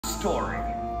story.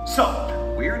 So,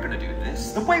 we're gonna do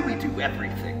this the way we do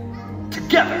everything.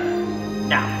 Together.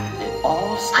 Now, it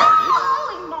all started...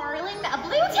 Oh, Marlin, a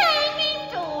blue tag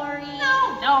named Dory.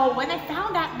 No, when they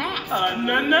found that mask.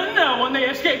 No, when they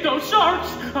escaped those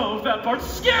sharks. Oh, that part's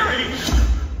scary.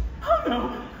 Oh,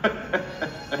 no.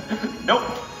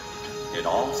 Nope. It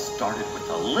all started with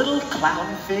a little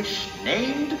clownfish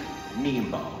named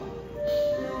Nemo.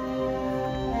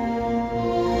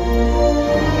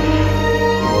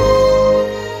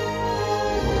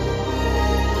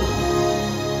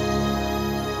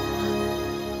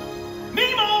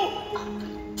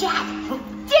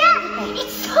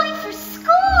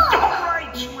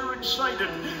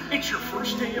 It's your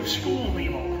first day of school,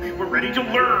 Nemo. We're ready to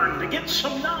learn, to get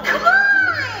some knowledge. Come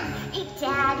on! Hey,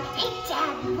 Dad,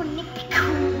 wouldn't it be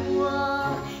cool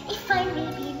if I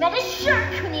maybe met a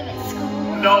shark when I'm at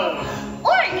school? No.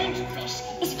 Or an angelfish.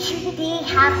 Is it true that they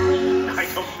have wings? I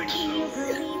don't think so. Can you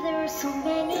believe there are so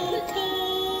many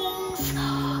things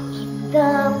in the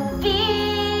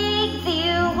big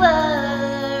blue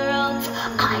world?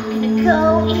 I'm gonna go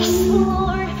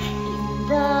explore in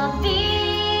the big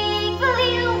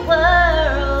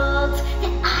world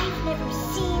that I've never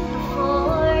seen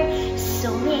before. So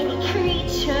many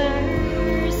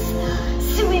creatures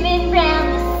swimming round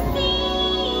the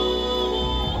sea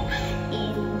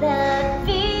in the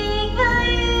big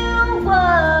blue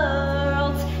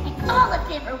world, and all of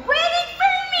them are waiting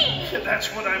for me. That's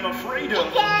what I'm afraid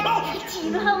of. Dad, do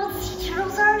you know how old sea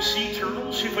turtles are? Sea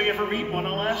turtles? If I ever meet one,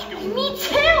 I'll ask you. Me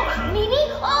too. Maybe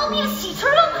I'll meet a sea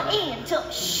turtle and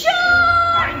a shark.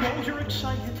 I know you're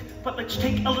excited, but let's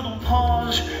take a little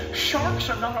pause. Sharks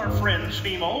are not our friends,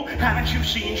 Nemo. Haven't you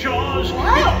seen Jaws?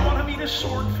 What? You don't want to meet a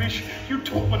swordfish. You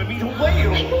don't want to meet a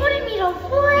whale. I want to meet a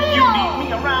whale. You need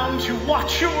me around to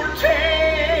watch your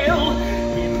tail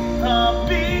in the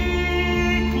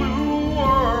big blue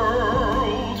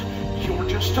world. You're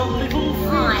just a little fish.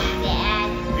 Come on, Dad.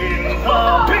 In the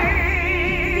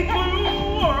big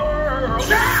blue world.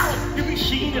 Now, you'll be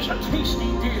seen as a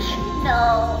tasty dish.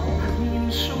 No. It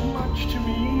means so much to me.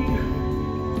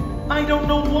 I don't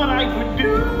know what I would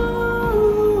do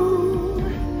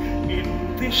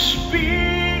in this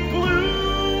big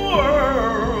blue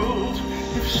world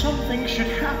if something should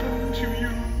happen to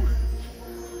you.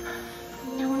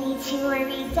 No need to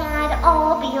worry, Dad.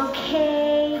 I'll be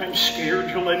okay. I'm scared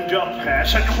you'll end up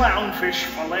as a clownfish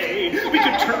fillet. We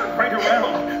could turn right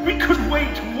around. We could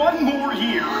wait one more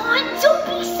year. Oh, don't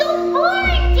be so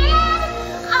boring, Dad.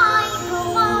 I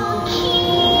belong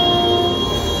here.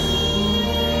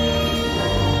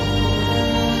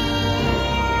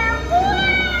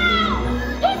 Wow!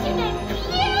 Isn't it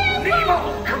beautiful? Nemo!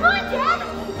 Come on, Dad.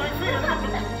 Hold my fin!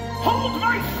 Hold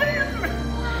my fin!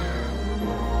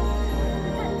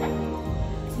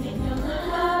 Take a look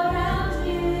around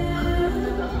you.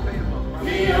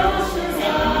 The ocean's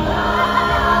alive.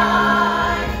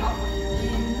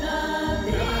 In the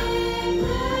big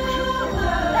blue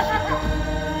world.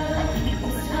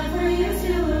 It's time for you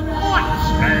to Let's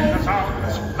arrive. make the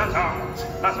songs.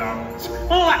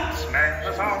 Let's make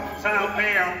the songs out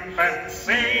there and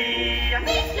see.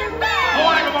 Mr. Red!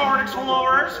 Climb aboard,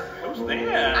 explorers. Who's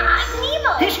there?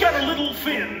 Nemo. He's got a little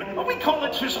fin. We call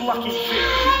it his lucky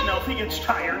fin. Now, if he gets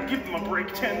tired, give him a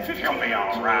break 10, 15. He'll be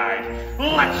all right.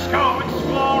 Let's go,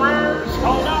 explorers.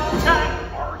 Hold on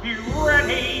tight. Are you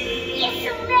ready? Yes,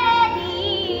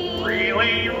 ready.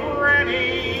 Really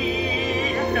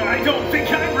ready? I don't think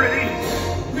I'm ready.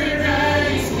 We're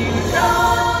ready to go.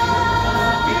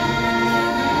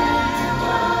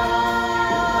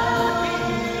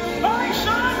 Hurry,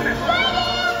 son!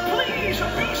 Please,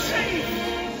 be safe!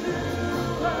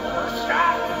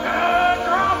 Stop the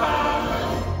drop-off!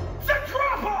 The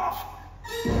drop-off!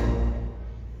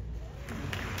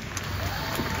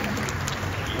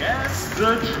 Yes,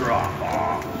 the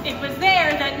drop-off. It was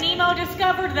there that Nemo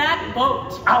discovered that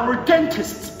boat. Our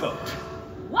dentist's boat.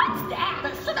 What's that?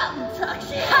 Let's look up and talk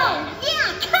shit. Oh,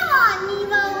 yeah, come on,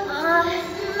 Nemo.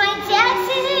 My dad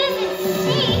said it isn't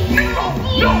safe. Nemo!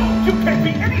 No! You can't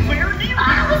be anywhere near I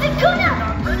here! wasn't gonna.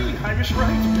 Not ready, I was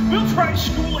right. We'll try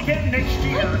school again next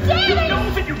year. Daddy! You know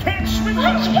that you can't swim.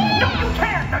 I can't. No, you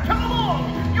can't. Now come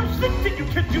along. You think that you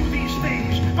can do these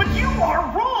things, but you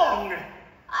are wrong.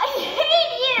 I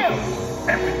hate you.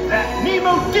 And with that,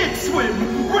 Nemo did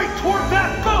swim right toward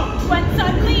that boat. When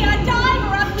suddenly a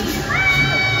diver up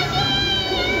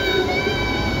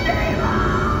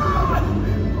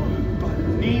But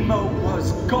Nemo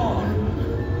was gone.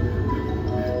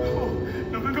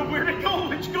 No, where'd it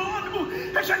go? It's gone. Oh,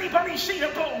 has anybody seen a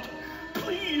boat?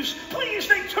 Please, please,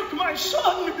 they took my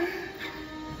son.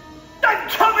 I'm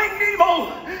coming,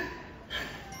 Nemo.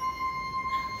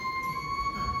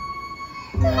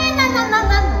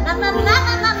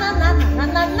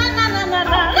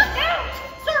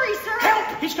 Sorry, sir.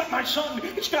 Help! He's got my son.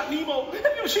 He's got Nemo.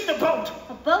 Have you seen the boat?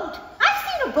 A boat? I've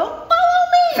seen a boat. Follow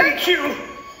me. Thank you.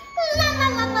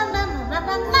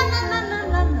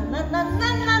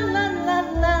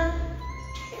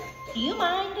 Do you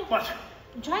mind? What?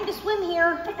 I'm trying to swim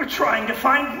here. But we're trying to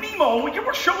find Nemo. You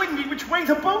were showing me which way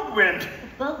the boat went. A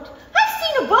boat? I've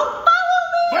seen a boat. Follow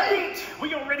me. Wait!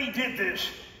 We already did this.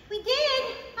 We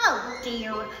did? Oh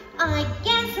dear. I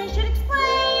guess I should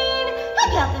explain. I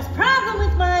got this problem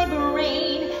with my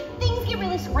brain. Things get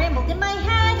really scrambled in my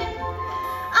head.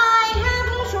 I have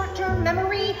no short-term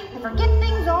memory. I forget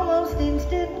things almost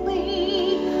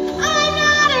instantly. I'm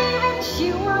not even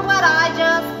sure what I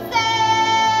just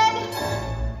said.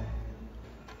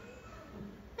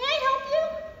 May I help you?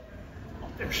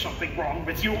 There's something wrong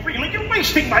with you, really. You're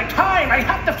wasting my time. I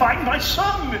have to find my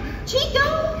son.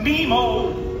 Chico?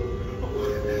 Nemo.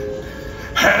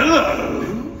 Hello.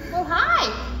 Oh, hi.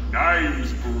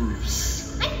 Name's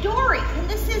Bruce. I'm Dory, and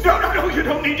this is... No, you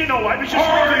don't need to know. I was just...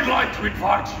 I'd like to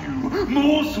invite you,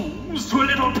 morsels, to a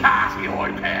little party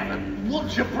I'm having.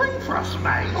 What'd you bring for us,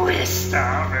 mate? We're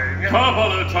starving.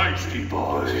 Couple of tasty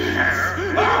boys.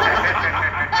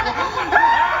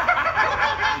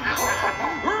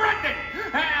 Right,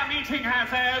 our meeting has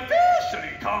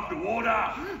officially come to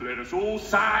order. Let us all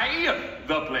say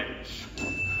the pledge.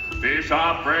 Fish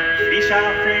are friends. Fish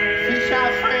are friends. Fish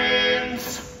are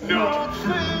friends. Not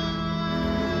food.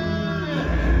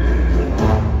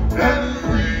 And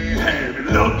we have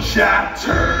lunch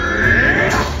after.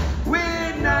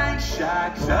 We're nice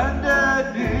sharks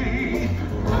underneath.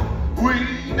 We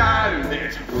know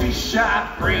that fish are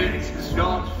friends, it's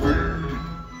not food.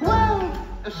 Well,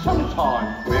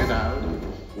 sometimes we know.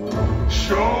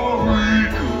 Sure, we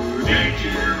could eat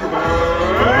you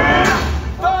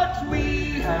both, but we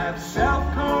have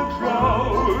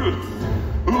self-control.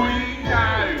 We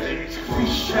know that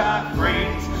fish are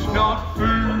friends, not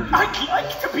food. I'd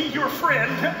like to be your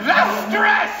friend. The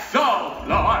stress of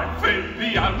life in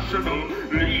the ocean will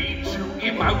lead to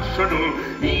emotional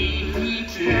eating.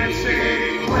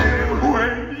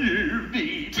 When you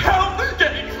need help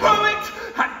getting through it,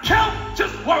 and kelp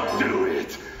just won't do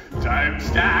it. Don't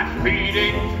start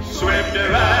feeding, swim to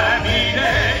earn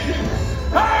eating.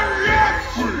 Oh yes,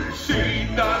 we've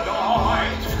seen the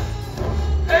light.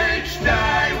 Each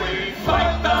day we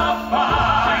fight the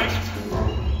fight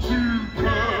to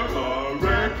curb our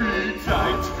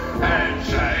appetite and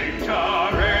change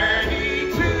our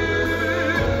attitude.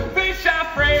 Fish are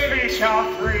friends. Fish are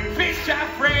free. Fish are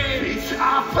friends. Fish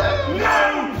are food. No,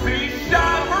 fish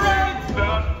are friends,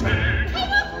 not food. Hey,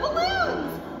 look,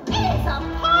 balloons! It is a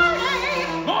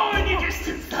party! Mind your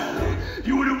distance, though.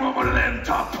 You wouldn't want one of them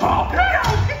to pop. Ow!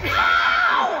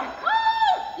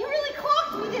 Oh, you really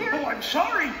clocked me there. Oh, I'm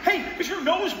sorry. Hey, is your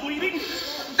nose bleeding?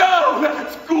 No,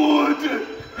 that's good.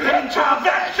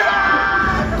 Intervention!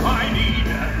 I need a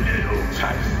little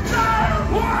taste. No,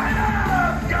 why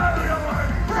not? Go to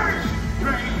work first.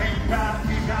 Drinking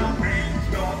coffee, no wings,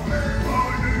 no food. I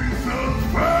need some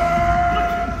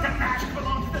food. That mask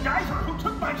belongs to the diver who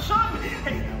took my son.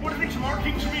 Hey, what do these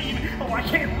markings mean? Oh, I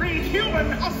can't read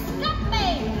human. Escape!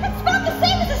 It's about the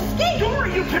same as escape! Dory,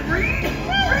 you can read?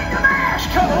 Read the mask.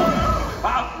 Oh,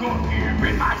 I've got you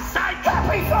in my sight.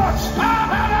 happy thoughts.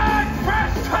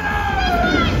 Press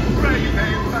tonight.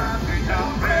 Ravens and pizza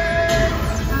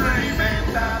friends.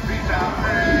 Ravens and pizza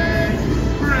friends.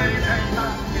 Ravens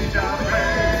and pizza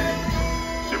friends.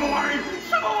 Ship away!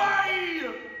 Ship away!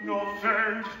 Not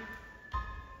friend.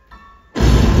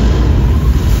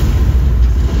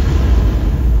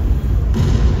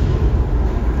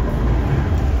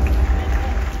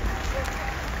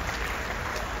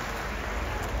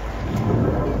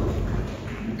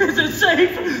 Is it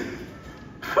safe?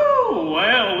 Whew,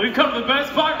 well, we've come to the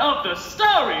best part of the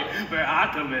story, where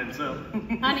I come in, so.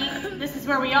 Honey, this is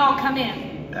where we all come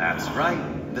in. That's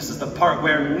right. This is the part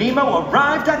where Nemo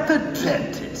arrived at the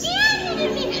dentist. You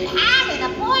didn't even have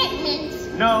an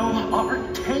appointment. No, our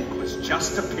tank was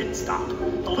just a pit stop.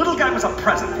 The little guy was a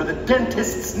present for the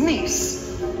dentist's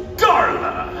niece,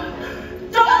 Darla.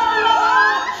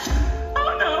 Darla!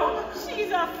 Oh no,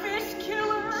 she's a fish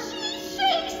killer. She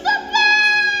shakes the bag!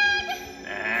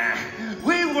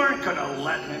 We weren't gonna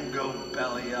let him go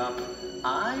belly up.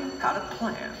 I had a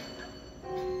plan.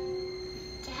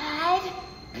 Dad?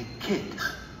 Hey, kid,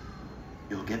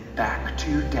 you'll get back to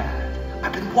your dad.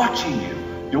 I've been watching you.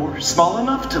 You're small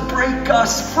enough to break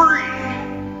us free.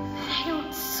 I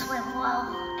don't swim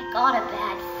well. I got a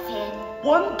bad fin.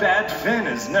 One bad fin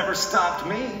has never stopped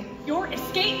me. Your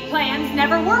escape plans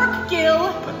never work,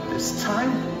 Gil. But this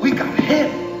time, we got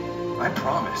him. I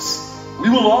promise. We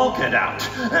will all get out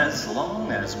as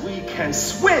long as we can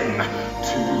swim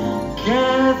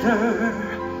together.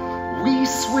 We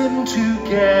swim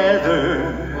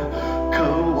together.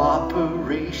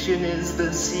 Cooperation is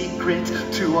the secret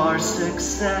to our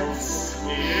success.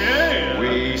 Yeah.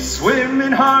 We swim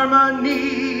in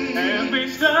harmony. And we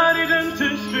study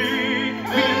dentistry.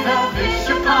 With the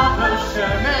Bishop Papa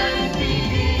Sherman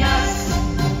DDS.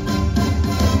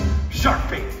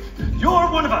 Sharkbait, you're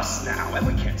one of us now, and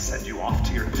we can't send you off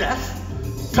to your death.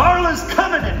 Darla's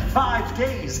coming in 5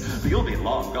 days, but you'll be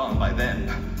long gone by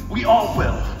then. We all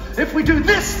will, if we do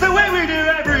this the way we do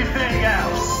everything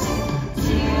else.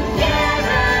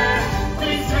 Together,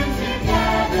 we swim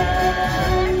together.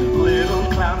 Little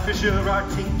clownfish are our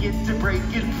ticket to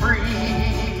breaking free.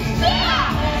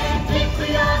 Yeah! And if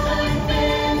we all join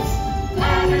fins,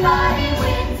 everybody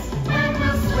wins. And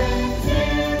we'll swim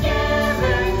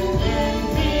together in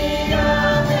the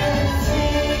open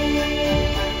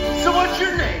sea. So what's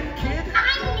your name, kid?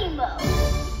 I'm Nemo.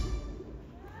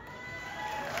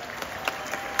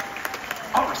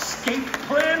 Our escape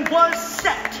plan was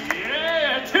set.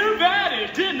 Yeah, too bad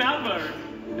it did not work.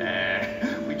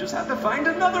 Nah, we just have to find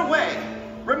another way.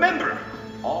 Remember,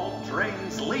 all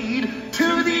drains lead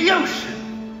to the ocean.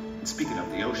 And speaking of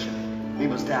the ocean,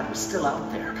 Nemo's dad was still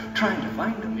out there trying to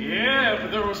find him. Yeah,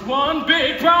 but there was one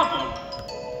big problem.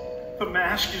 The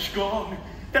mask is gone.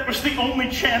 That was the only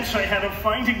chance I had of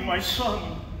finding my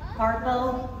son,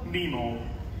 Harpo, Nemo.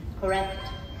 correct.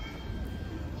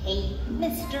 Hey,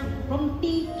 Mr.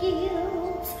 Grumpy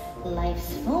Gills,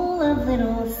 life's full of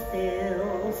little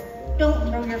spills. Don't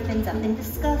throw your fins up in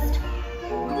disgust.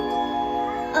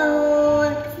 Oh,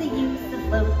 what's the use of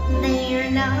floating?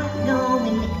 They're not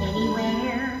going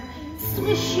anywhere.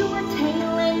 Swish your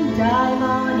tail and dive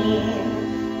on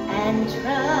in, and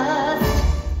trust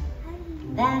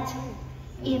that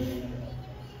if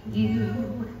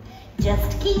you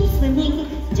just keep swimming,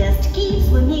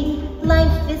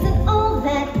 life isn't all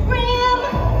that grim.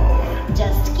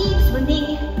 Just keep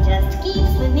swimming,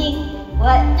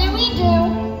 what do we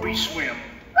do? We swim.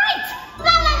 Right! La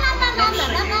la la la la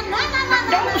la la la la la.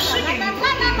 No singing,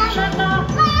 please. I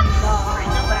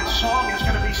know that song is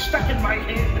going to be stuck in my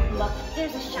head. Look,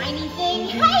 there's a shiny thing.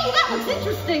 Hey, that looks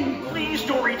interesting. Please,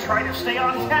 Dory, try to stay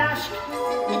on task.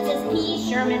 It says P.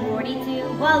 Sherman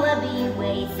 42 Wallaby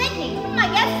Way. Singing. I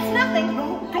guess it's nothing.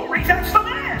 Oh, Dory, that's the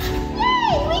mask.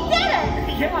 Yay, we did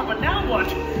it! Yeah, but now what?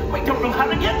 We don't know how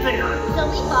to get there. So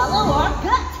we follow our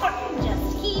gut. But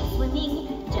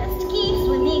Just keep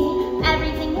swimming,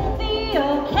 everything will be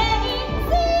okay.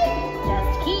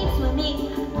 Just keep swimming,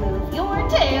 move your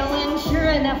tail, and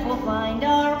sure enough we'll find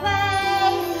our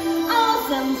way. Oh,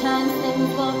 sometimes things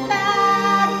look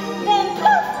bad, then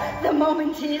poof, the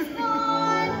moment is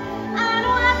gone. And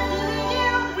what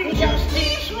do? we just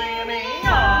keep swimming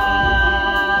on.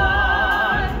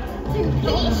 To P.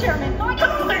 Sherman 42.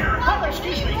 Hello there. Oh,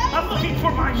 excuse me. I'm looking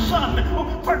for my son.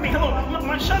 Oh, pardon me. Hello.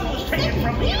 My son was taken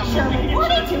from me. Sherman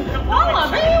 42.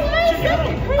 Wallaby Way.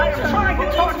 I am trying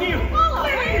to talk to you.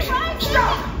 Please,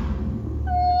 stop.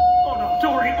 Oh, no.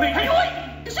 Dory, wait. Hey, wait!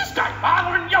 Is this guy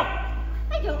bothering you?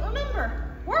 I don't remember.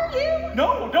 Were you?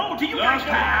 No, do you guys Look,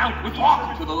 know? pal, we're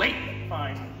walking to the lake.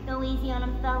 Fine. Go easy on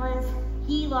him, fellas.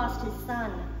 He lost his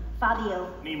son, Fabio.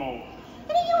 Nemo.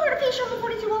 Any of you heard of P. Sherman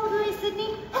 42 Wallaby Way,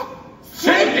 Sydney?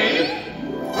 Sydney?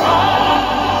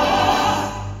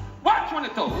 What you want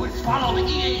to do is follow the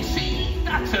EAC.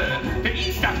 That's the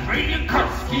East Australian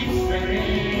coast. Keep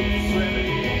swimming.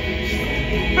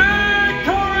 Big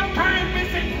current time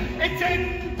missing. It's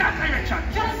in that direction.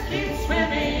 Just keep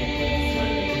swimming.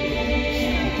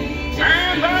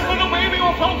 And that little baby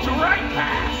will float right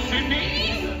past Sydney.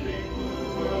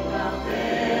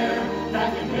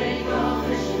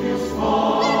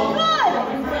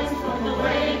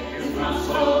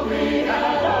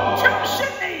 To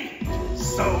Sydney!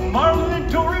 So Marlin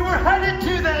and Dory were headed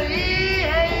to the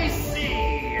EAC.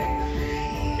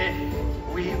 If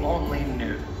we only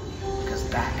knew. Because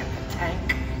back at the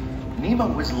tank, Nemo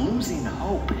was losing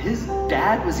hope. His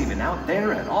dad was even out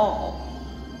there at all.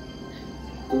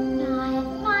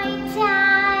 Not my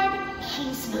dad.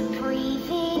 He's not brave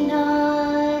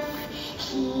enough.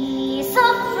 He's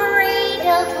afraid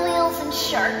of whales and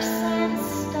sharks and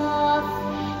stuff.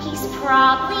 He's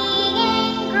probably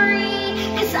angry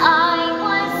 'cause I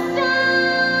was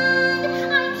bad.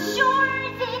 I'm sure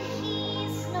that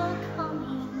he's not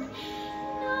coming.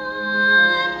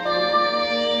 Not my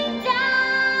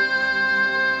dad.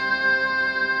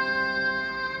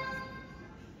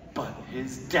 But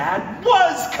his dad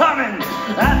was coming!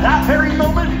 At that very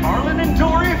moment, Marlin and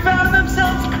Dory found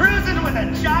themselves cruising with a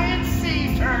giant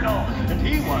sea turtle. And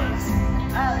he was,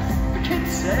 as the kids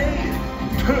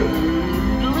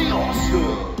totally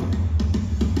awesome.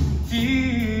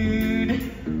 Dude,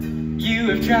 you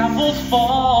have traveled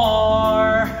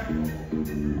far.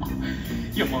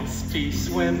 You must be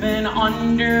swimming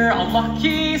under a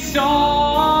lucky star.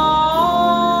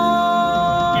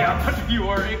 Yeah, but You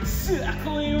are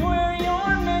exactly where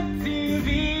you're meant to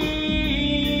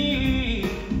be.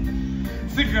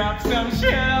 So grab some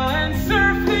shell and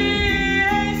surf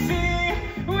the sea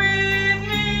with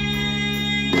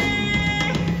me.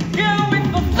 Go with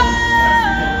the flow.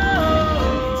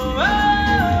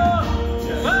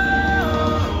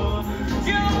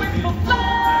 Go with the flow.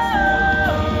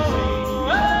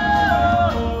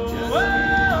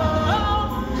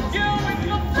 Go with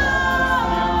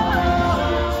the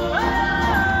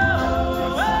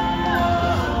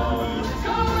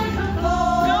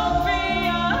Don't be a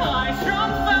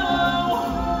high-strung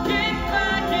fellow. Kick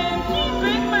back and keep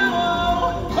it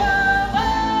mellow.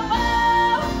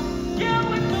 Go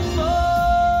with the flow.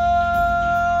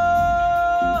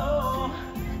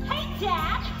 Hey,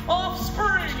 Dad.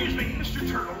 Offspring. excuse me, Mr.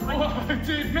 Turtle. Oh,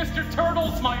 dude, Mr.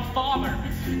 Turtle's my father.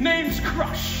 Name's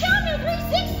Crush. Show me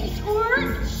 360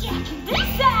 squirt. Check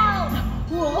this out.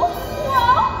 Whoa,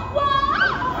 whoa,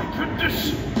 whoa. My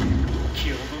goodness.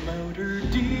 Kill the motor,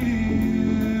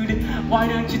 dude. Why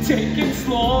don't you take it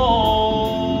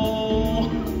slow?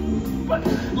 But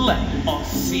Let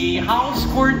us see how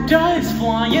Squirt does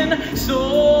flying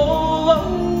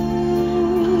solo.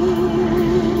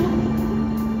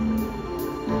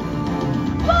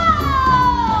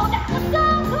 Whoa, that was so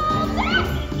cool. Dad,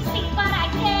 did you see what I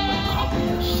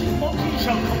did? Smokey's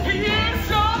uncle. You're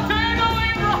so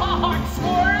totally rock,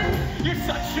 Squirt. You're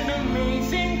such an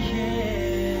amazing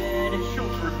kid.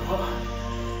 Children.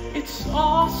 It's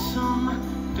awesome.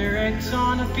 Their eggs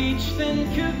on a beach, then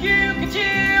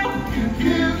cuckoo-ca-choo.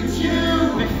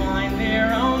 Cuckoo-ca-choo. They find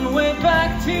their own way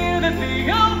back to the big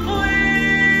old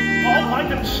blue. All by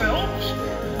themselves?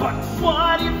 But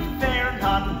what if they're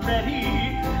not ready?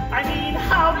 I mean,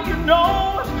 how do you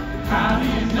know? How do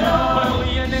you know? Well,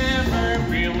 you never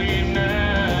really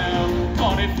know.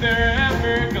 But if they're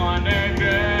ever gonna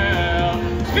go,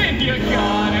 then you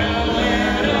gotta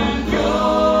let them go.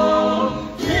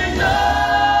 You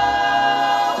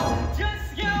know, just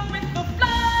go with the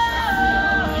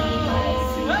flow.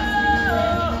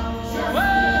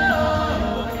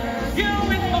 Go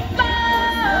with the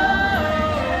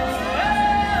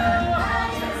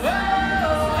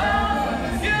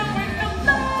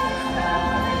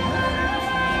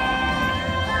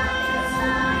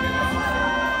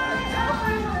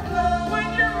When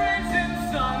you're raising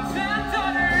sons and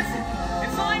daughters,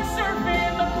 it's like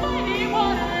surfing the mighty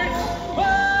waters.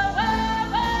 Whoa,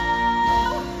 whoa,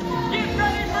 whoa. Get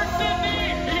ready for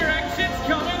Sydney. Your exit's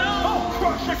coming up. Oh,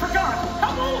 Crush, I forgot.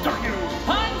 How old are you?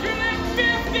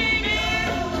 150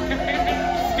 years.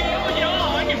 Still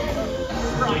young.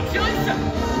 Right choice.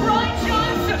 Right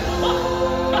choice.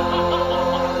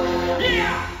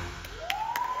 Yeah.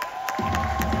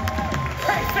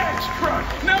 Hey, thanks, Crush.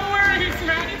 No worries,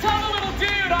 man. You tell the little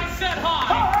dude I said Oh,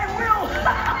 hi. I will.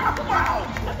 Wow,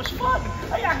 that was fun.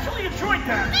 I actually enjoyed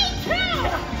that. Me too.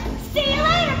 See you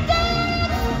later, Dad.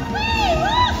 Hey,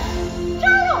 look.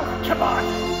 Turtle. Come on.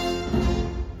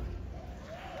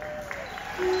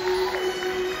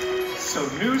 So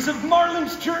news of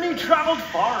Marlin's journey traveled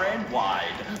far and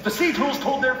wide. The sea turtles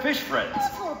told their fish friends,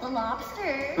 Who told the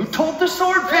lobster? who told the Who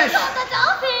swordfish, told the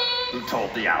dolphin? who told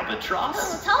the Who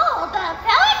albatross, told the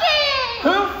pelican?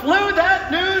 who flew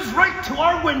that news right to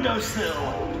our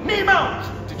windowsill. Nemo,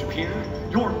 did you hear?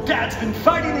 Your dad's been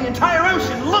fighting the entire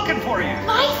ocean looking for you.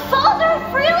 My father,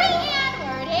 really? And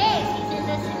where it is? He's in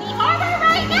the Sydney Harbor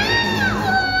right now.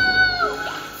 Woo!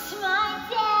 That's my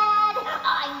dad. I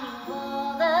knew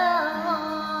all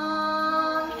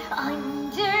along.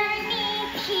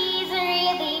 Underneath, he's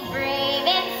really brave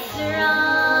and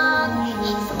strong.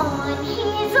 He's on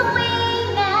his way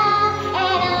now,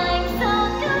 and I'm so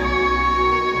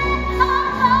glad.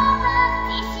 Of all the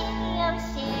fish in the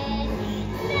ocean,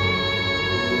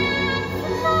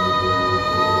 that's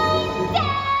my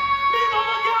dad. Nemo,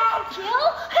 look out! You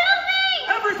help me!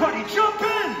 Everybody, jump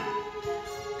in.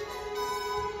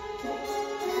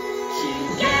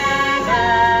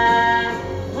 Together,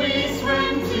 we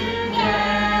swim together.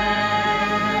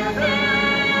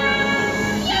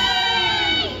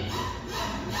 Yay!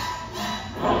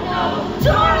 Oh no!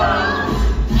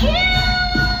 Turtle!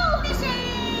 Kill!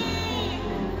 Fishing!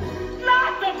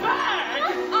 Not the bag.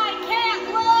 I can't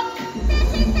look!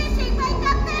 Fishing, fishing, wake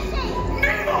up, fishing!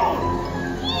 Nemo!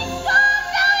 He's gone,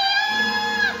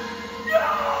 Diane! No!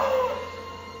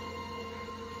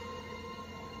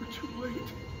 We're too late.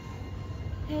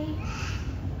 Hey,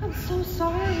 I'm so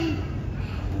sorry.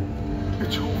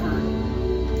 It's over.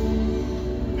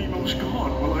 Nemo's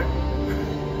gone. Well,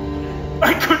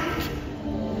 I couldn't.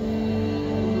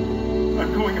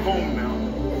 I'm going home now.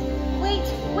 Wait,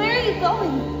 where are you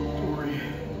going? Dory,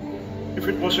 if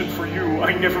it wasn't for you,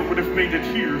 I never would have made it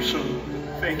here, so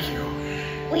thank you.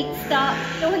 Wait, stop.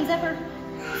 No one's ever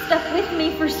stuck with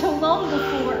me for so long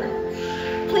before.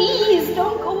 Please,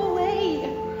 don't go away.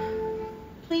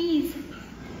 Please.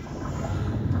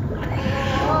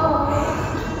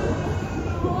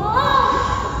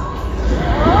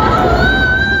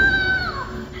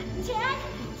 Dad?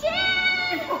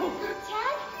 Dad!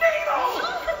 Dad? Nemo!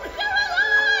 You're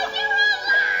alive! You're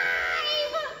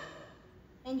alive!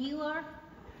 And you are?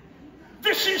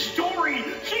 This is Dory.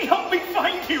 She helped me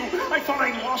find you. I thought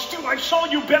I lost you. I saw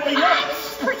you belly I up.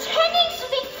 was pretending so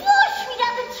they flushed me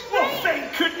down the Well, drain.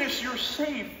 thank goodness you're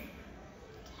safe.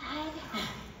 Dad,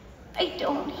 I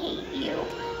don't hate you.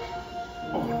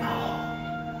 Oh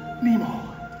no. Nemo,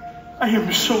 I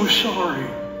am so sorry.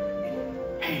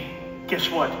 Hey, guess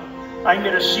what? I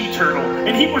met a sea turtle,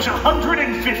 and he was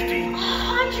 150.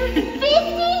 150?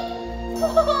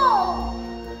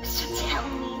 Whoa! So tell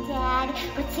me, Dad,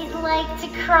 what's it like to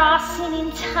cross an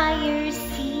entire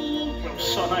sea? Well,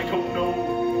 son, I don't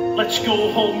know. Let's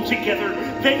go home together,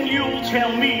 then you'll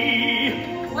tell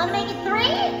me. Wanna make it 3?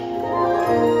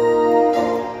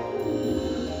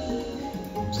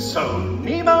 So,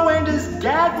 Nemo and his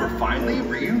dad were finally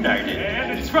reunited.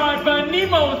 And inspired by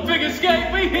Nemo's big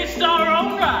escape, we hitched our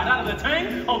own ride out of the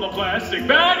tank on the Plastic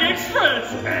Bag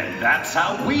Express. And that's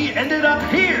how we ended up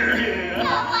here.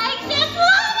 I just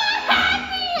want a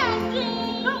happy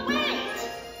ending! But wait!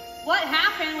 What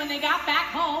happened when they got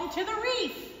back home to the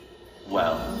reef?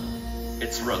 Well,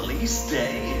 it's release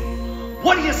day.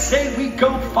 What do you say we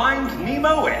go find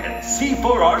Nemo and see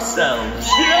for ourselves?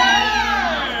 Yeah!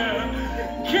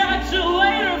 Catch you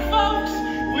later, folks.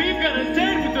 We've got a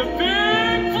date with the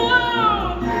big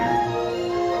balloon.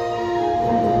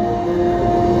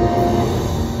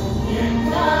 In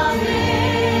the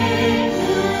big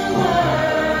blue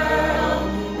world,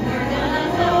 we're gonna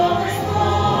go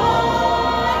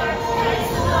explore.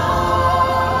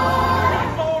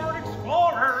 More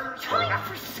explorers. Time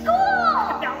for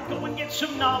school! Now go and get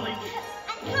some knowledge.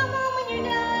 And come home when you're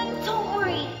done. Don't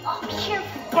worry, I'll be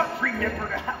careful. But remember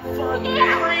to have fun.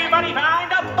 Everybody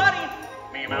find a buddy.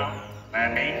 Nemo,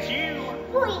 that means you.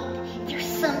 Wait, there's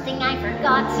something I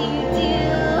forgot to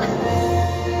do.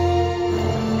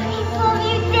 I love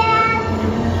you, Dad.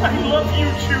 I love you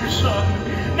too, son.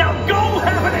 Now go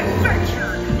have an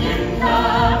adventure. In the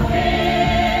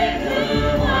big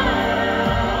blue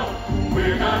world,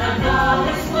 we're gonna go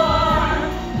explore.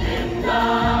 In the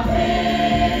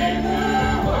big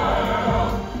blue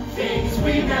world, things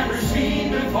we've never seen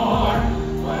before.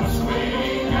 What's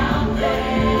waiting out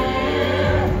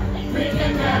there, we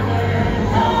can never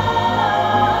know.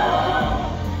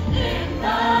 In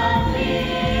the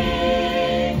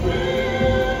big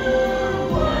blue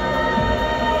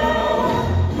world,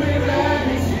 we're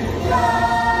ready to go.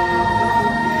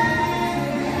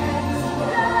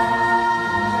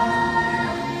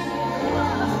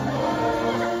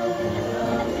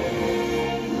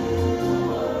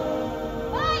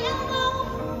 Bye, Elmo.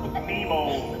 Nemo.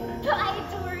 Bye,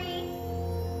 Dory.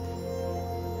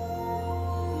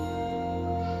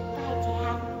 Bye,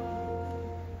 Dad.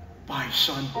 Bye,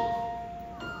 son.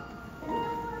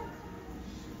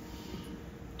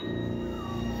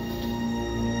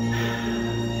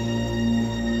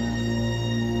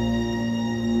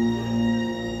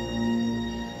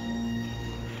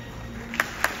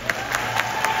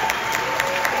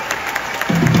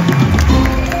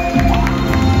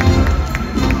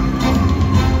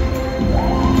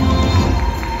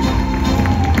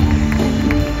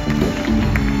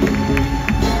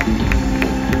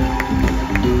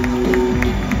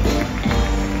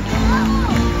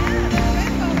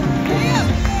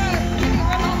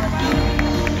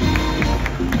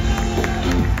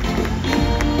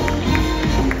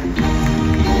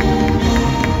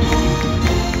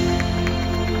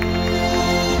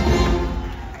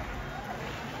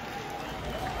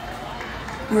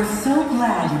 We're so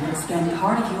glad you could spend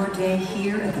part of your day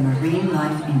here at the Marine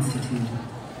Life Institute.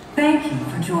 Thank you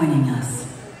for joining us.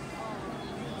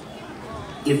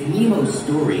 If Nemo's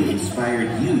story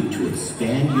inspired you to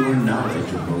expand your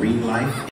knowledge of marine life